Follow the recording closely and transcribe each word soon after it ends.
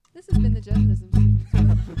This has been the journalism series.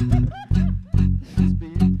 This has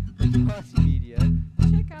been the MatieMedia.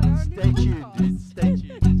 Check out our Stay new tuned, podcast. dude. Stay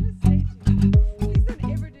tuned. Just stay tuned. Please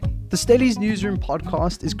don't ever delete. The Stellies Newsroom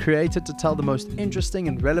podcast is created to tell the most interesting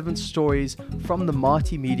and relevant stories from the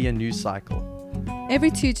MatieMedia news cycle.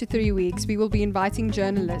 Every 2 to 3 weeks, we will be inviting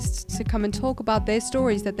journalists to come and talk about their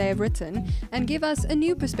stories that they have written and give us a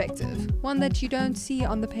new perspective, one that you don't see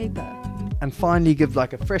on the paper. And finally give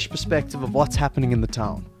like a fresh perspective of what's happening in the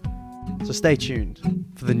town. So stay tuned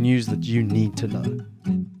for the news that you need to know.